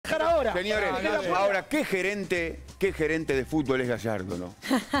bajar ahora. Señores, ahora, ¿qué gerente de fútbol es Gallardo, no?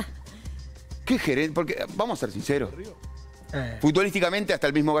 ¿Qué gerente? Porque, vamos a ser sinceros, futbolísticamente hasta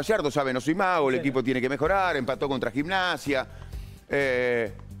el mismo Gallardo sabe, no soy mago, el equipo tiene que mejorar, empató contra Gimnasia.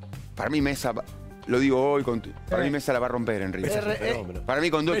 Para mí Mesa, lo digo hoy, para mí Mesa la va a romper en River. Para mí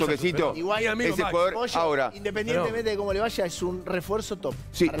con dos toquecitos, ese jugador ahora... Independientemente de cómo le vaya, es un refuerzo top.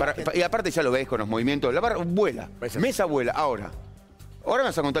 Sí, y aparte ya lo ves con los movimientos, la barra vuela, Mesa vuela. Ahora me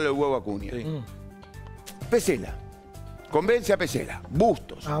vas a contarle el huevo a Acuña. Pesela, convence a Pesela,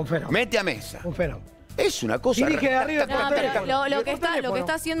 Bustos, mete a Mesa. Un fenómeno. Es una cosa... Dirige de arriba. Lo que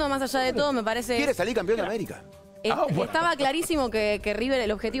está haciendo más allá de todo me parece... Quiere salir campeón de América. Estaba clarísimo que River,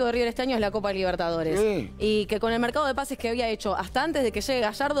 el objetivo de River este año es la Copa Libertadores. Sí. Y que con el mercado de pases que había hecho hasta antes de que llegue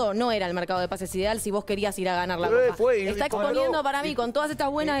Gallardo, no era el mercado de pases ideal si vos querías ir a ganar la Copa. Está exponiendo para mí, con todas estas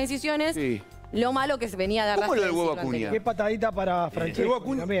buenas decisiones, lo malo que se venía de arrastrar. ¿Cómo lo del huevo Acuña? Qué patadita para Francesco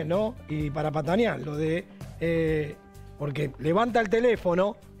también, ¿no? Y para Patañán, lo de... porque levanta el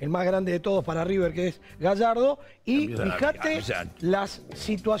teléfono, el más grande de todos para River, que es Gallardo, y fíjate las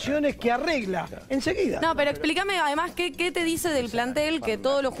situaciones que arregla enseguida. No, pero explícame además qué te dice del plantel que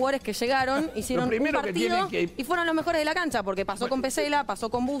todos los jugadores que llegaron hicieron un partido y fueron los mejores de la cancha, porque pasó con Pesela,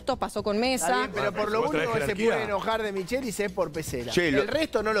 pasó con Bustos, pasó con Mesa. Está bien, pero por lo único que se puede enojar de Michelis es por Pesela. El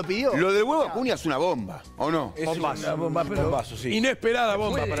resto no lo pidió. Lo del huevo Acuña es una bomba, ¿o no? Es una bomba, pero bombazo, sí. Inesperada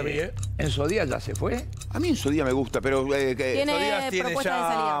bomba para mí, ¿eh? ¿Enzo Díaz ya se fue? A mí Enzo Díaz me gusta, pero... Tiene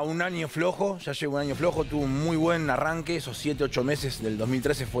ya un año flojo, ya lleva un año flojo, tuvo un muy buen arranque, esos 7-8 meses del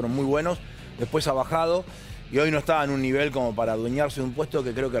 2013 fueron muy buenos, después ha bajado y hoy no está en un nivel como para adueñarse de un puesto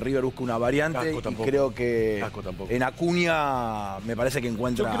que creo que River busca una variante y creo que en Acuña me parece que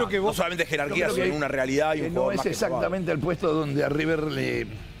encuentra no solamente jerarquía, sino una realidad y un jugador no es exactamente el puesto donde a River le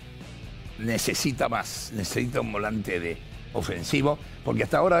necesita más, necesita un volante ofensivo, porque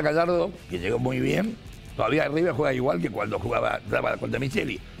hasta ahora Gallardo, que llegó muy bien, todavía River juega igual que cuando daba contra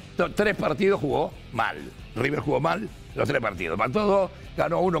Micheli. 3 partidos jugó mal. River jugó mal los 3 partidos. Para todo,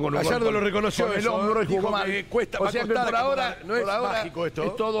 ganó uno con un Gallardo gol lo reconoció con el hombro y jugó mal. Cuesta, o sea que por ahora, no es mágico esto.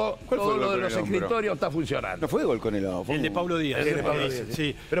 Es todo lo de los escritorios está funcionando. No fue gol con el hombro. El de Pablo Díaz. El de Pablo Díaz,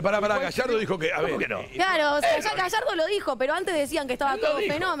 sí. Pero para Gallardo dijo que... A ver, que no. Claro, Gallardo lo dijo, pero antes decían que estaba todo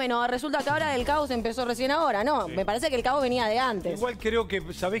fenómeno. Resulta que ahora el caos empezó recién ahora. No, me parece que el caos venía de antes. Igual creo que,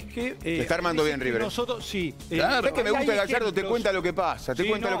 ¿sabés qué? Se está armando bien River. Nosotros, sí. Claro. ¿Sabés que me gusta Gallardo? Te cuenta lo que pasa, te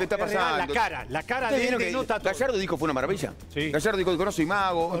cuenta lo que está pasando. La cara de él denota todo. Gallardo dijo fue una maravilla. Sí. Gallardo dijo que no soy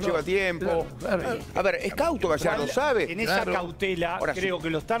mago, lleva tiempo. A ver, es cauto Gallardo, ¿sabe? En esa cautela, creo que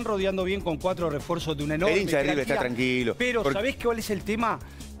lo están rodeando bien con 4 refuerzos de un enorme... El hincha de River está tranquilo. Pero, ¿sabés cuál es el tema?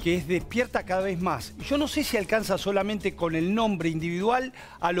 Que es despierta cada vez más. Yo no sé si alcanza solamente con el nombre individual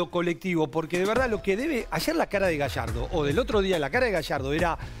a lo colectivo, porque de verdad lo que debe... Ayer la cara de Gallardo, o del otro día la cara de Gallardo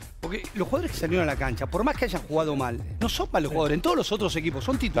era... Porque los jugadores que salieron a la cancha, por más que hayan jugado mal, no son malos jugadores. En todos los otros equipos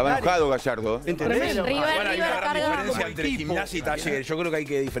son titulares. Estaba enojado Gallardo. ¿Entendés? Bueno, hay una gran diferencia entre Gimnasia y Talleres. Yo creo que hay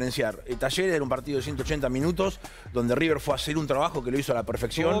que diferenciar. Talleres era un partido de 180 minutos, donde River fue a hacer un trabajo que lo hizo a la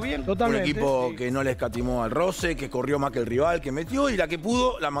perfección. Todo bien, totalmente. Un equipo que no le escatimó al roce, que corrió más que el rival, que metió, y la que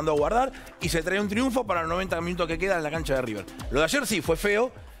pudo la mandó a guardar, y se trae un triunfo para los 90 minutos que quedan en la cancha de River. Lo de ayer sí fue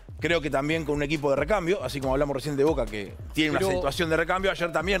feo. Creo que también con un equipo de recambio, así como hablamos recién de Boca, que tiene una situación de recambio.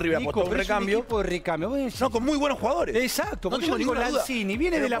 Ayer también River apostó un recambio. Un equipo de recambio. No, con muy buenos jugadores. Exacto. No tengo ninguna duda. Lanzini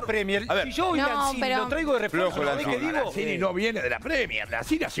viene de la Premier. A ver, si yo hoy Lanzini lo traigo de refuerzo, ¿sabés qué digo? Lanzini no viene de la Premier.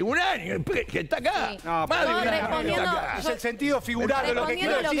 Lanzini hace un año que está acá. No, es el sentido figurado de lo que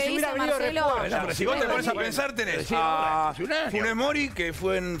quiero decir. Si hubiera venido de refuerzo. Pero si vos te pones a pensar, tenés a Funes Mori, que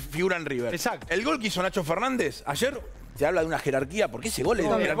figura en River. Exacto. El gol que hizo Nacho Fernández ayer te habla de una jerarquía, porque ese gol es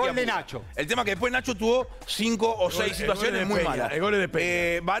de jerarquía. El gol de Nacho. El tema que después Nacho tuvo 5 o 6 situaciones muy malas. El gol de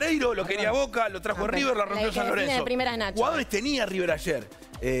Peña. Vareiro lo quería Boca, lo trajo a River, lo rompió San Lorenzo. Jugadores tenía River ayer.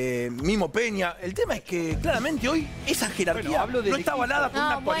 Mismo Peña. El tema es que claramente hoy esa jerarquía no está avalada por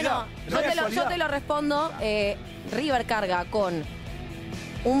una actualidad. Yo te lo respondo. River carga con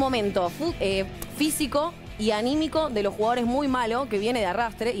un momento físico y anímico de los jugadores muy malo, que viene de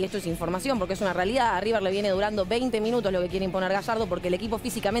arrastre, y esto es información porque es una realidad. A River le viene durando 20 minutos lo que quiere imponer Gallardo, porque el equipo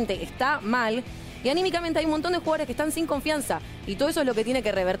físicamente está mal y anímicamente hay un montón de jugadores que están sin confianza, y todo eso es lo que tiene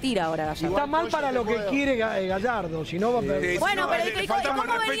que revertir ahora Gallardo. Está mal para lo que quiere Gallardo, si no va a perder. Bueno, pero le faltamos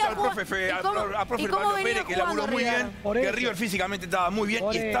el respeto al profe a profe Pablo Pérez, que laburó muy bien, que River físicamente estaba muy bien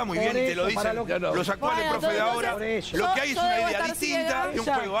y está muy bien, y te lo dicen los actuales profes de ahora. Lo que hay es una idea distinta, de un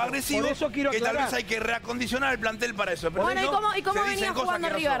juego agresivo, que tal vez hay que reacondicionar el plantel para eso. Bueno, ¿y cómo venía jugando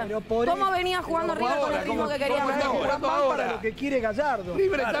River? ¿Cómo venía jugando River con el ritmo que queríamos? Está mal para lo que quiere Gallardo.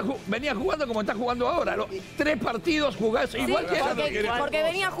 River venía jugando como está jugando jugando ahora. 3 partidos jugás igual que porque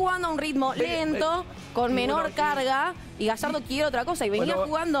venía jugando a un ritmo lento, con menor carga, y Gallardo quiere otra cosa, y venía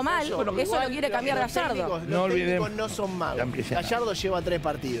jugando mal, eso lo quiere cambiar Gallardo. Los técnicos no son magos. Gallardo lleva 3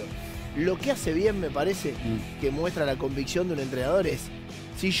 partidos. Lo que hace bien, me parece, que muestra la convicción de un entrenador es,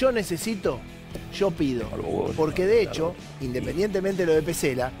 si yo necesito, yo pido. Porque de hecho, independientemente de lo de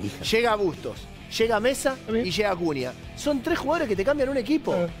Pesela, llega Bustos, llega Mesa y llega Acuña. Son 3 jugadores que te cambian un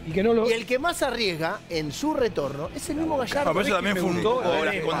equipo. Y el que más arriesga en su retorno es el mismo Gallardo. No, pero eso también fue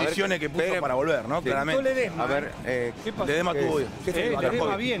las condiciones que puso para volver, ¿no? Claramente. A ver, Ledesma tuvo bien.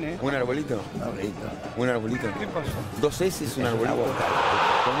 Ledesma bien, ¿eh? ¿Un arbolito? Un arbolito. ¿Qué pasó? 2 S es un arbolito.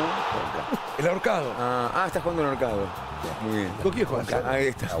 ¿Cómo? El ahorcado. Estás jugando en ahorcado. Muy bien. ¿Con quién juegas? Ahí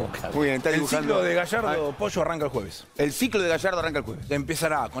está. Muy bien, está El dibujando. ciclo de Gallardo, Pollo, arranca el jueves. El ciclo de Gallardo arranca el jueves.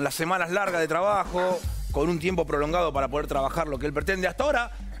 Empezará con las semanas largas de trabajo, con un tiempo prolongado para poder trabajar lo que él pretende. Hasta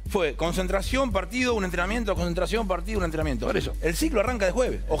ahora fue concentración, partido, un entrenamiento, concentración, partido, un entrenamiento. Por eso, el ciclo arranca de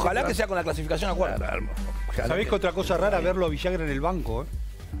jueves. Ojalá que sea con la clasificación a cuarta. ¿Sabés que otra cosa rara verlo a Villagra en el banco,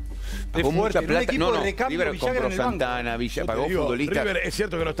 Es con fuerte, mucha plata. un equipo de recambio, River Villagra compró en el banco. Santana, pagó futbolistas. River es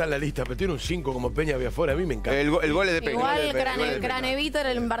cierto que no está en la lista, pero tiene un 5 como Peña había afuera. A mí me encanta. El gol es de Peña. Igual Craneviter,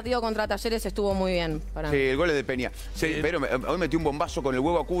 el partido contra Talleres estuvo muy bien para mí. Sí, el gol es de Peña. Sí, pero hoy metió un bombazo con el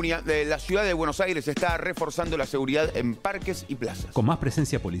Huevo Acuña. La ciudad de Buenos Aires está reforzando la seguridad en parques y plazas. Con más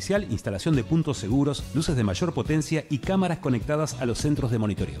presencia policial, instalación de puntos seguros, luces de mayor potencia y cámaras conectadas a los centros de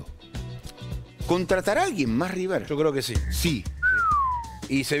monitoreo. ¿Contratará a alguien más, River? Yo creo que sí. Sí.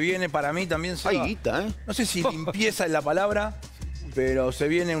 Y se viene para mí también... Hay guita, ¿eh? No sé si limpieza es la palabra, pero se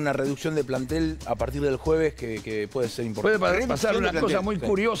viene una reducción de plantel a partir del jueves que puede ser importante. Puede pasar una cosa muy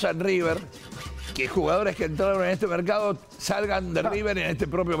curiosa en River, que jugadores que entraron en este mercado salgan de River en este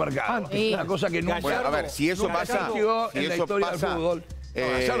propio mercado. Una cosa que nunca... Bueno, a ver, si eso pasa... en la historia del fútbol.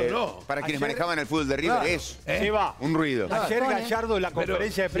 Para quienes manejaban el fútbol de River es un ruido. Ayer Gallardo en la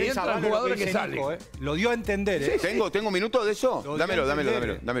conferencia de prensa si jugadores que salen. Lo dio a entender. ¿Tengo un minuto de eso?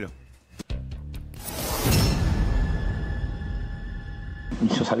 Dámelo.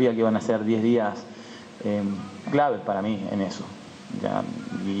 Yo sabía que iban a ser 10 días claves para mí en eso.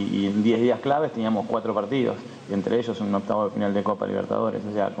 Y en 10 días claves teníamos 4 partidos, y entre ellos un octavo de final de Copa Libertadores,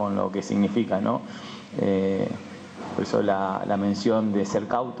 o sea, con lo que significa, ¿no? Por eso la mención de ser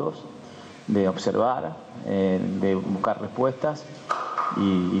cautos, de observar, de buscar respuestas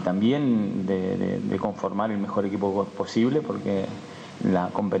y también de conformar el mejor equipo posible, porque la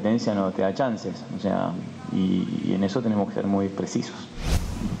competencia no te da chances, o sea, y en eso tenemos que ser muy precisos.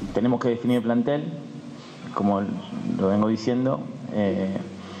 Tenemos que definir el plantel, como lo vengo diciendo,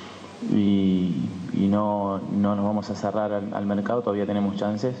 y no nos vamos a cerrar al mercado, todavía tenemos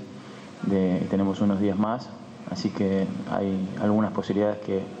chances, tenemos unos días más. Así que hay algunas posibilidades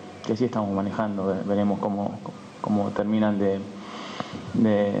que sí estamos manejando. Veremos cómo terminan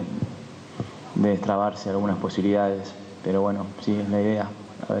de destrabarse algunas posibilidades. Pero bueno, sí es la idea.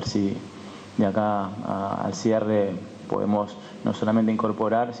 A ver si de acá al cierre podemos no solamente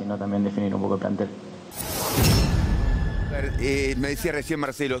incorporar, sino también definir un poco el plantel. Me decía recién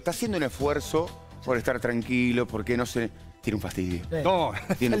Marcelo, está haciendo un esfuerzo por estar tranquilo, porque no se... Tiene un fastidio. No,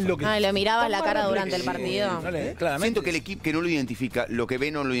 le miraba la cara durante el partido. Claramente. Siento que el equipo que no lo identifica, lo que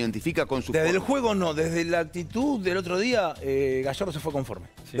ve no lo identifica con su Desde forma. el juego no, desde la actitud del otro día, Gallardo se fue conforme.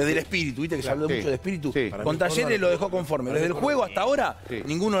 Desde el espíritu, viste que se habló mucho de espíritu. Con Talleres lo dejó conforme. Desde el juego hasta ahora,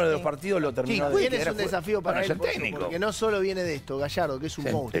 ninguno de los partidos lo terminó. Tienes un desafío para él, porque no solo viene de esto, Gallardo, que es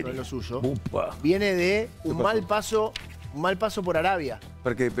un monstruo en lo suyo, viene de un mal paso por Arabia.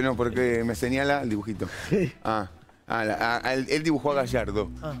 Porque me señala el dibujito. Él dibujó a Gallardo.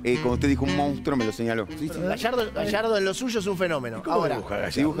 Cuando usted dijo un monstruo, me lo señaló. Gallardo en lo suyo es un fenómeno. Ahora,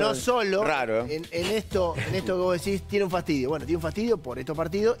 no solo raro, en esto que vos decís, tiene un fastidio. Bueno, tiene un fastidio por estos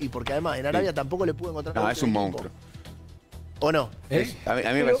partidos y porque además en Arabia tampoco le pudo encontrar. No, es un monstruo. ¿O no? A mí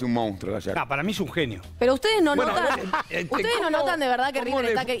me parece un monstruo, Gallardo. Para mí es un genio. Pero ustedes no notan de verdad que River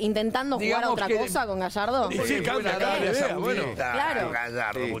está intentando jugar a otra cosa con Gallardo. Sí, cambia cada idea, bueno. Claro.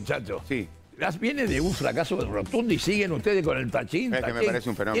 Gallardo, muchacho. Sí. Viene de un fracaso rotundo y siguen ustedes con el tachín. Es que me parece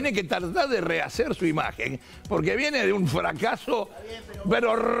un fenómeno. Tiene que tratar de rehacer su imagen, porque viene de un fracaso,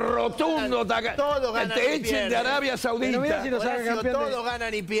 pero rotundo. Todos ganan te echen de Arabia Saudita. Todos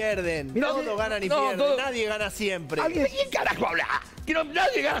ganan y pierden. Todos ganan y pierden. Nadie gana siempre. ¿Quién carajo habla? Que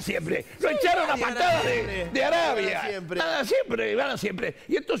nadie gana siempre. Lo echaron a patadas de Arabia. Gana siempre.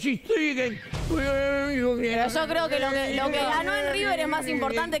 Y estos sí siguen. Pero yo creo que lo que ganó en River es más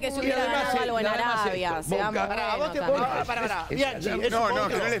importante que si hubiera ganado algo algo en Arabia. Bianchi, no,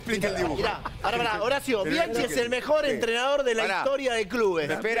 que no le explique el dibujo. Mirá, Horacio, Bianchi es el mejor entrenador de la historia de clubes.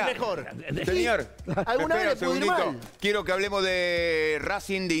 Espera. El mejor. Señor, ¿Alguna vez le pudo ir mal? Quiero que hablemos de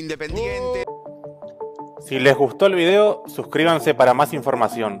Racing, de Independiente. Si les gustó el video, suscríbanse para más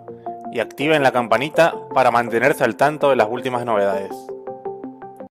información y activen la campanita para mantenerse al tanto de las últimas novedades.